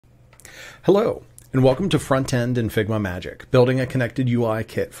Hello, and welcome to Frontend in Figma Magic, building a connected UI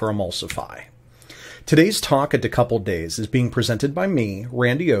kit for Emulsify. Today's talk at Decoupled Days is being presented by me,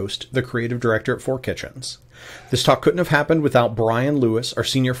 Randy Ost, the creative director at Four Kitchens. This talk couldn't have happened without Brian Lewis, our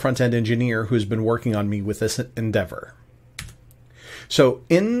senior front-end engineer who has been working on me with this endeavor. So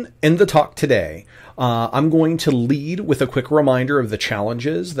in the talk today, I'm going to lead with a quick reminder of the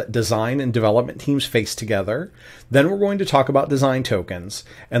challenges that design and development teams face together. Then we're going to talk about design tokens.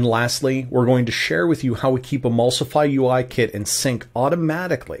 And lastly, we're going to share with you how we keep Emulsify UI kit in sync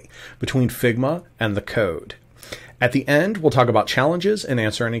automatically between Figma and the code. At the end, we'll talk about challenges and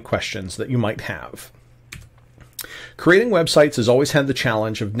answer any questions that you might have. Creating websites has always had the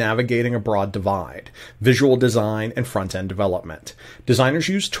challenge of navigating a broad divide: visual design and front-end development. Designers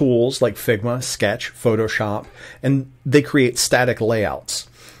use tools like Figma, Sketch, Photoshop, and they create static layouts.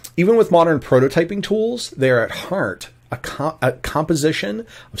 Even with modern prototyping tools, they are at heart a composition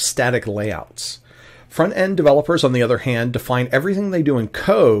of static layouts. Front-end developers, on the other hand, define everything they do in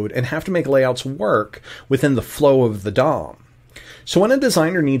code and have to make layouts work within the flow of the DOM. So when a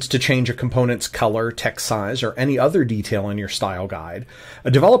designer needs to change a component's color, text size, or any other detail in your style guide, a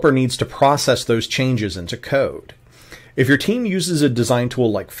developer needs to process those changes into code. If your team uses a design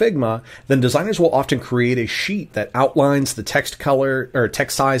tool like Figma, then designers will often create a sheet that outlines the text color or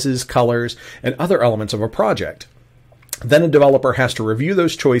text sizes, colors, and other elements of a project. Then a developer has to review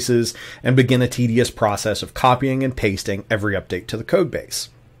those choices and begin a tedious process of copying and pasting every update to the code base.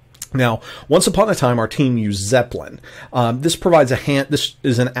 Now, once upon a time, our team used Zeppelin. This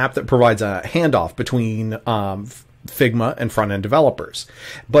is an app that provides a handoff between Figma and front-end developers.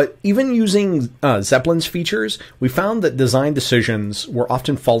 But even using Zeppelin's features, we found that design decisions were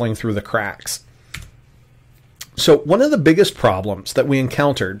often falling through the cracks. So one of the biggest problems that we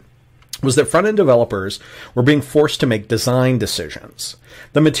encountered was that front-end developers were being forced to make design decisions.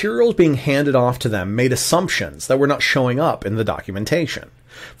 The materials being handed off to them made assumptions that were not showing up in the documentation.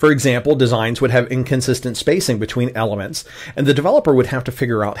 For example, designs would have inconsistent spacing between elements, and the developer would have to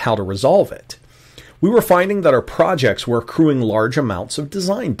figure out how to resolve it. We were finding that our projects were accruing large amounts of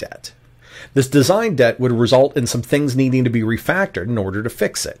design debt. This design debt would result in some things needing to be refactored in order to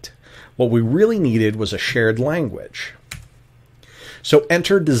fix it. What we really needed was a shared language. So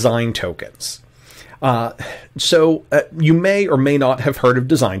enter design tokens. You may or may not have heard of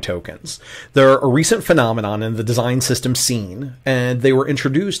design tokens. They're a recent phenomenon in the design system scene, and they were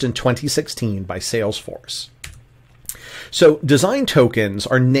introduced in 2016 by Salesforce. So design tokens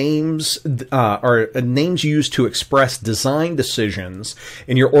are names used to express design decisions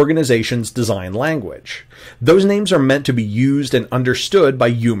in your organization's design language. Those names are meant to be used and understood by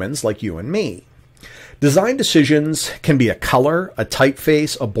humans like you and me. Design decisions can be a color, a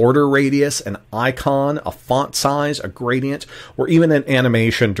typeface, a border radius, an icon, a font size, a gradient, or even an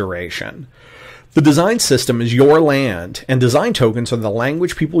animation duration. The design system is your land, and design tokens are the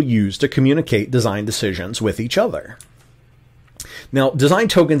language people use to communicate design decisions with each other. Now, design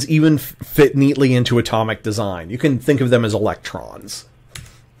tokens even fit neatly into atomic design. You can think of them as electrons.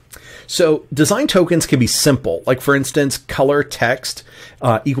 So design tokens can be simple, like for instance, color text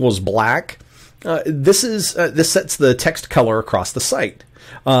equals black. This sets the text color across the site,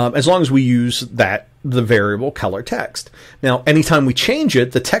 as long as we use the variable color text. Now, anytime we change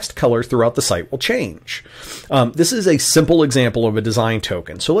it, the text color throughout the site will change. This is a simple example of a design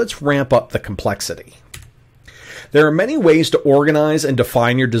token, so let's ramp up the complexity. There are many ways to organize and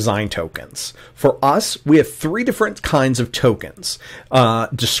define your design tokens. For us, we have three different kinds of tokens: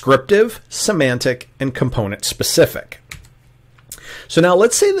 descriptive, semantic, and component specific. So now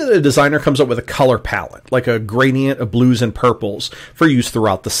let's say that a designer comes up with a color palette, like a gradient of blues and purples for use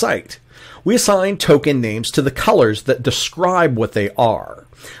throughout the site. We assign token names to the colors that describe what they are.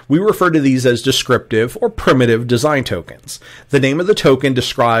 We refer to these as descriptive or primitive design tokens. The name of the token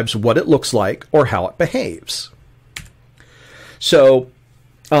describes what it looks like or how it behaves. So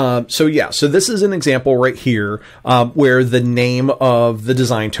this is an example right here where the name of the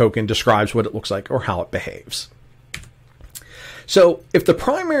design token describes what it looks like or how it behaves. So if the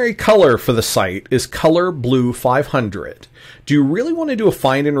primary color for the site is color blue 500, do you really want to do a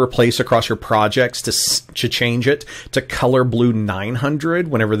find and replace across your projects to change it to color blue 900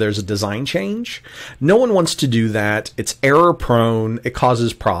 whenever there's a design change? No one wants to do that. It's error prone. It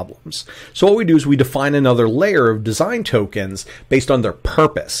causes problems. So what we do is we define another layer of design tokens based on their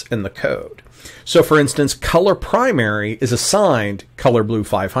purpose in the code. So for instance, color primary is assigned color blue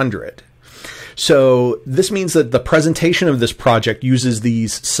 500. So this means that the presentation of this project uses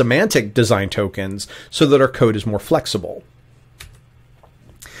these semantic design tokens so that our code is more flexible.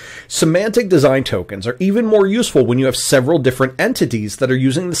 Semantic design tokens are even more useful when you have several different entities that are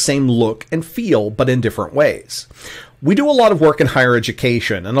using the same look and feel, but in different ways. We do a lot of work in higher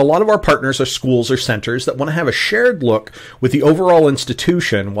education, and a lot of our partners are schools or centers that want to have a shared look with the overall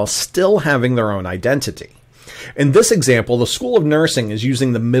institution while still having their own identity. In this example, the School of Nursing is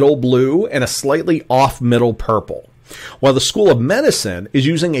using the middle blue and a slightly off middle purple, while the School of Medicine is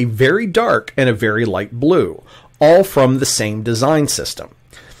using a very dark and a very light blue, all from the same design system.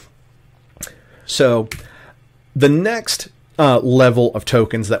 So the next level of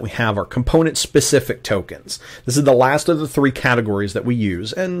tokens that we have are component-specific tokens. This is the last of the three categories that we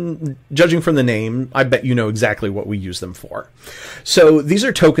use, and judging from the name, I bet you know exactly what we use them for. So these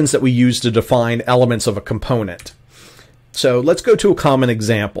are tokens that we use to define elements of a component. So let's go to a common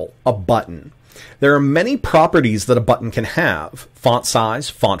example, a button. There are many properties that a button can have: font size,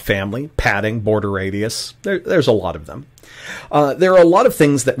 font family, padding, border radius. There's a lot of them. There are a lot of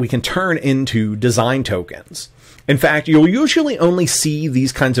things that we can turn into design tokens. In fact, you'll usually only see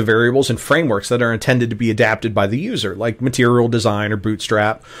these kinds of variables in frameworks that are intended to be adapted by the user, like Material Design or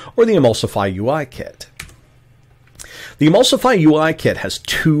Bootstrap or the Emulsify UI kit. The Emulsify UI kit has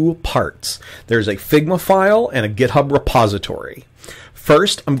two parts. There's a Figma file and a GitHub repository.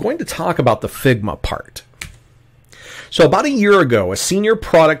 First, I'm going to talk about the Figma part. So about a year ago, a senior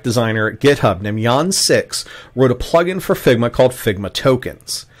product designer at GitHub named Jan Six wrote a plugin for Figma called Figma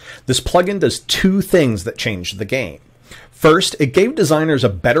Tokens. This plugin does two things that changed the game. First, it gave designers a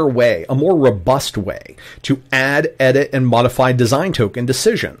better way, a more robust way, to add, edit, and modify design token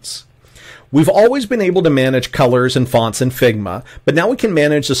decisions. We've always been able to manage colors and fonts in Figma, but now we can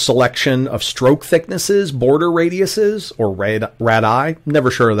manage a selection of stroke thicknesses, border radiuses, or radii,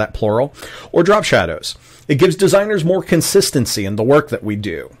 never sure of that plural, or drop shadows. It gives designers more consistency in the work that we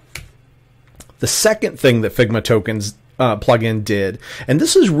do. The second thing that Figma Tokens plugin did, and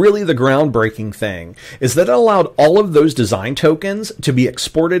this is really the groundbreaking thing, is that it allowed all of those design tokens to be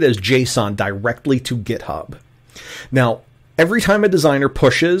exported as JSON directly to GitHub. Now, every time a designer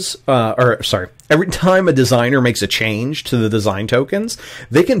every time a designer makes a change to the design tokens,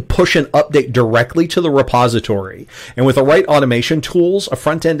 they can push an update directly to the repository. And with the right automation tools, a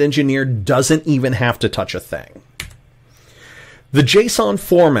front-end engineer doesn't even have to touch a thing. The JSON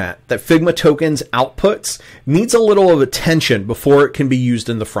format that Figma Tokens outputs needs a little of attention before it can be used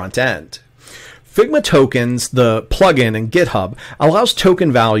in the front end. Figma Tokens, the plugin in GitHub, allows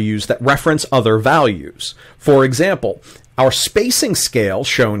token values that reference other values. For example, our spacing scale,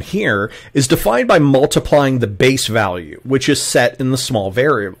 shown here, is defined by multiplying the base value, which is set in the small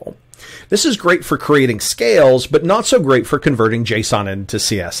variable. This is great for creating scales, but not so great for converting JSON into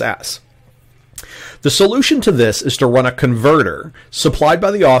CSS. The solution to this is to run a converter supplied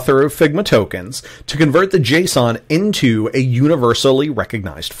by the author of Figma Tokens to convert the JSON into a universally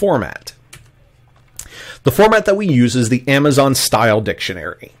recognized format. The format that we use is the Amazon Style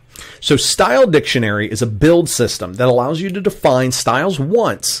Dictionary. So Style Dictionary is a build system that allows you to define styles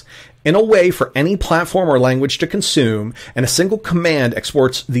once in a way for any platform or language to consume, and a single command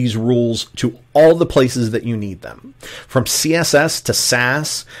exports these rules to all the places that you need them, from CSS to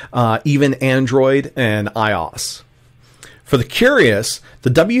Sass, even Android and iOS. For the curious,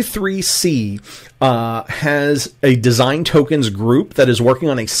 the W3C has a design tokens group that is working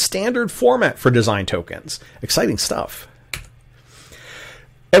on a standard format for design tokens. Exciting stuff.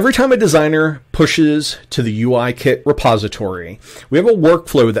 Every time a designer pushes to the UI kit repository, we have a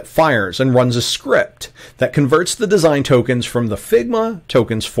workflow that fires and runs a script that converts the design tokens from the Figma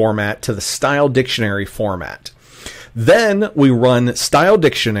tokens format to the Style Dictionary format. Then we run Style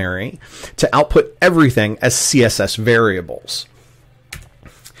Dictionary to output everything as CSS variables.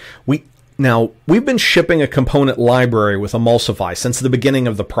 We've been shipping a component library with Emulsify since the beginning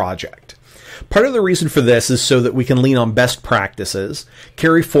of the project. Part of the reason for this is so that we can lean on best practices,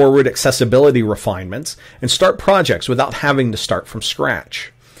 carry forward accessibility refinements, and start projects without having to start from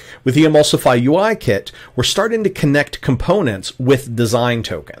scratch. With the Emulsify UI kit, we're starting to connect components with design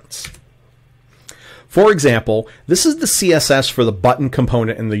tokens. For example, this is the CSS for the button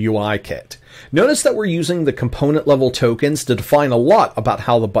component in the UI kit. Notice that we're using the component level tokens to define a lot about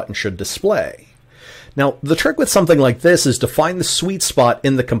how the button should display. Now, the trick with something like this is to find the sweet spot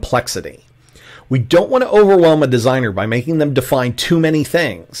in the complexity. We don't want to overwhelm a designer by making them define too many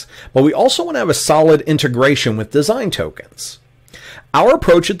things, but we also want to have a solid integration with design tokens. Our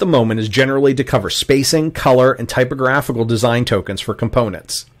approach at the moment is generally to cover spacing, color, and typographical design tokens for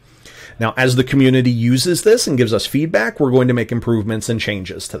components. Now, as the community uses this and gives us feedback, we're going to make improvements and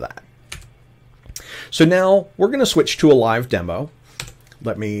changes to that. So now we're going to switch to a live demo.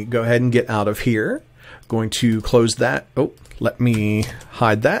 Let me go ahead and get out of here. Going to close that. Oh, let me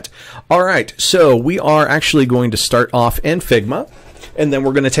hide that. All right, so we are actually going to start off in Figma, and then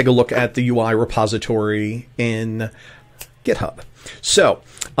we're going to take a look at the UI repository in GitHub. So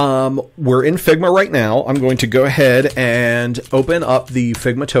we're in Figma right now. I'm going to go ahead and open up the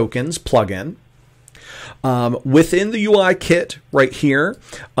Figma Tokens plugin. Within the UI kit right here,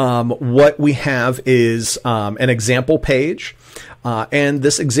 what we have is an example page. And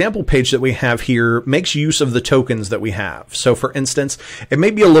this example page that we have here makes use of the tokens that we have. So for instance, it may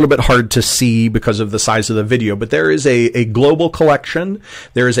be a little bit hard to see because of the size of the video, but there is a global collection,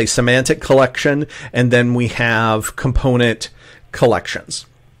 there is a semantic collection, and then we have component collections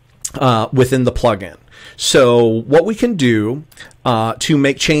within the plugin. So what we can do to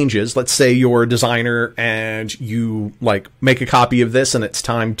make changes, let's say you're a designer and you make a copy of this and it's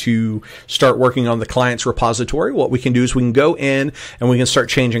time to start working on the client's repository. What we can do is we can go in and we can start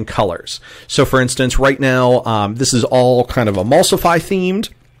changing colors. So for instance, right now, this is all kind of Emulsify themed.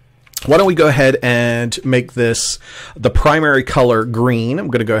 Why don't we go ahead and make this the primary color green. I'm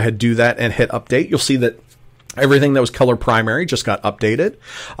going to go ahead and do that and hit update. You'll see that everything that was color primary just got updated.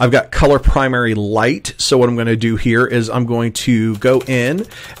 I've got color primary light. So what I'm going to do here is I'm going to go in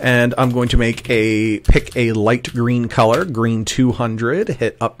and I'm going to pick a light green color, green 200,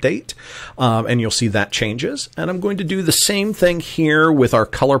 hit update. And you'll see that changes. And I'm going to do the same thing here with our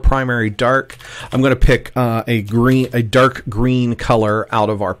color primary dark. I'm going to pick a dark green color out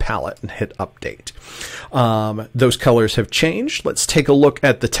of our palette and hit update. Those colors have changed. Let's take a look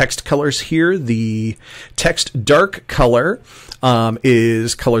at the text colors here. The text dark color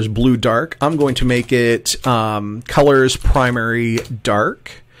is colors blue dark. I'm going to make it colors primary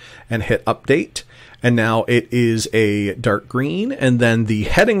dark and hit update. And now it is a dark green. And then the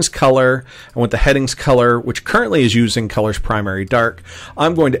headings color, I want the headings color, which currently is using colors primary dark.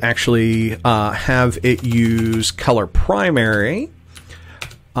 I'm going to actually have it use color primary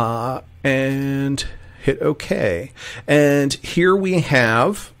and hit OK. And here we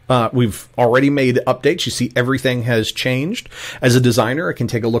have, we've already made updates. You see everything has changed. As a designer, I can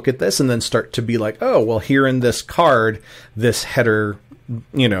take a look at this and then start to be like, oh, well, here in this card, this header,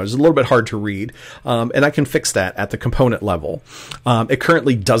 is a little bit hard to read. And I can fix that at the component level.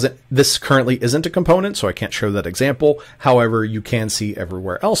 This currently isn't a component, so I can't show that example. However, you can see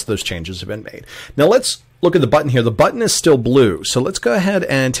everywhere else those changes have been made. Now let's look at the button here. The button is still blue. So let's go ahead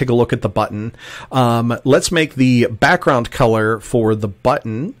and take a look at the button. Let's make the background color for the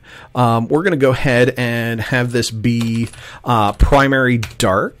button. We're going to go ahead and have this be primary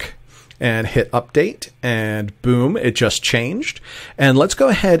dark and hit update, and boom, it just changed. And let's go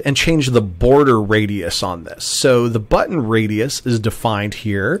ahead and change the border radius on this. So the button radius is defined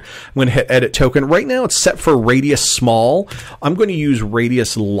here. I'm going to hit edit token. Right now it's set for radius small. I'm going to use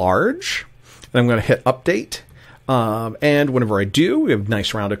radius large. And I'm going to hit update. And whenever I do, we have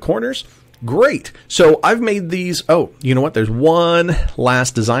nice rounded corners. Great. So I've made these. Oh, you know what? There's one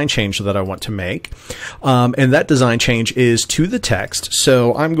last design change that I want to make. And that design change is to the text.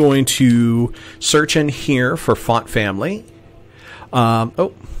 So I'm going to search in here for font family.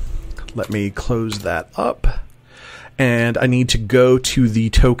 Let me close that up. And I need to go to the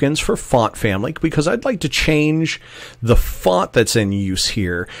tokens for font family because I'd like to change the font that's in use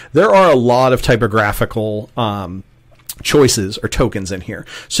here. There are a lot of typographical choices or tokens in here.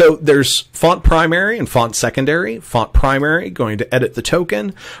 So there's font primary and font secondary. Font primary, going to edit the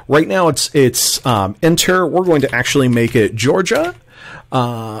token. Right now it's enter. We're going to actually make it Georgia.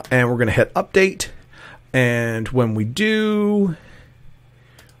 And we're going to hit update. And when we do,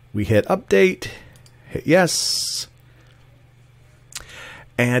 we hit update, hit yes.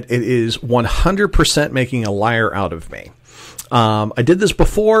 And it is 100% making a liar out of me. I did this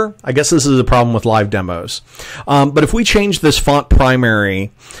before. I guess this is a problem with live demos. But if we change this font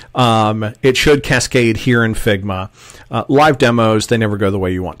primary, it should cascade here in Figma. Live demos, they never go the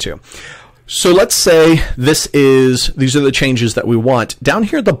way you want to. So let's say these are the changes that we want. Down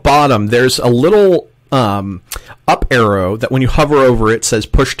here at the bottom, there's a little up arrow that when you hover over it says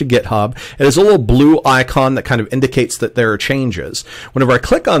push to GitHub. It has a little blue icon that kind of indicates that there are changes. Whenever I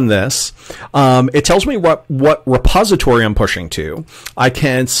click on this, it tells me what repository I'm pushing to. I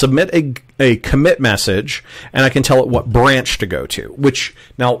can submit a commit message and I can tell it what branch to go to, which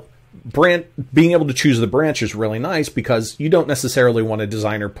now being able to choose the branch is really nice because you don't necessarily want a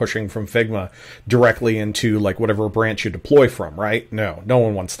designer pushing from Figma directly into like whatever branch you deploy from, right? No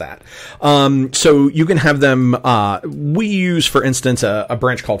one wants that. So you can have them, we use, for instance, a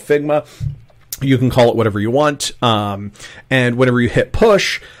branch called Figma. You can call it whatever you want. And whenever you hit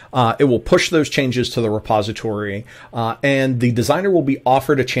push, it will push those changes to the repository, and the designer will be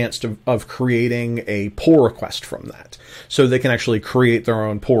offered a chance of creating a pull request from that. So they can actually create their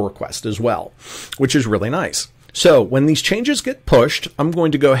own pull request as well, which is really nice. So when these changes get pushed, I'm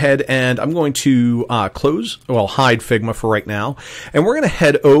going to go ahead and I'm going to hide Figma for right now. And we're going to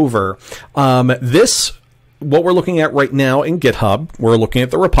head over what we're looking at right now in GitHub. We're looking at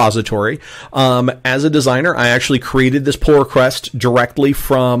the repository. As a designer, I actually created this pull request directly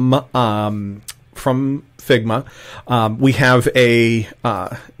from Figma. We have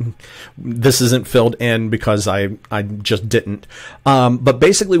this isn't filled in because I just didn't. But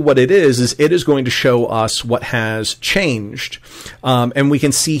basically what it is it is going to show us what has changed. And we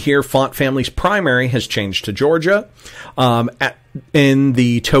can see here font family's primary has changed to Georgia. In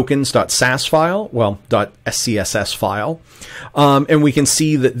the tokens.sas file, .scss file. And we can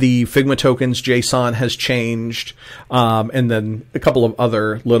see that the Figma tokens JSON has changed. And then a couple of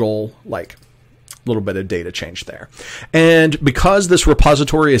other little bit of data change there. And because this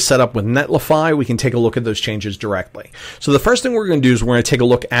repository is set up with Netlify, we can take a look at those changes directly. So the first thing we're going to do is we're going to take a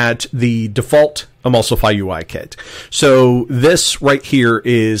look at the default Emulsify UI kit. So this right here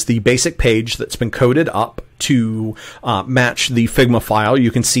is the basic page that's been coded up to match the Figma file. You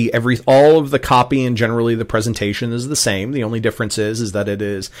can see all of the copy and generally the presentation is the same. The only difference is that it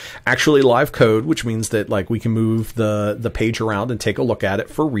is actually live code, which means that we can move the page around and take a look at it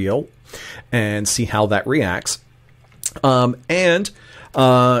for real and see how that reacts.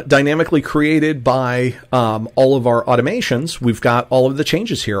 Dynamically created by all of our automations, we've got all of the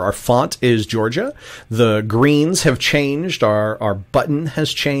changes here. Our font is Georgia. The greens have changed. Our button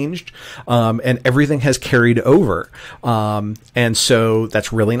has changed. And everything has carried over. And so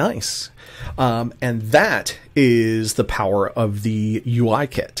that's really nice. And that is the power of the UI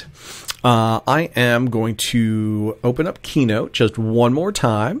kit. I am going to open up Keynote just one more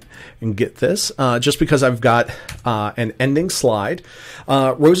time and get this, just because I've got an ending slide.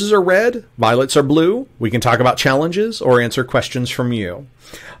 Roses are red, violets are blue. We can talk about challenges or answer questions from you.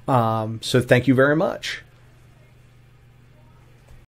 So thank you very much.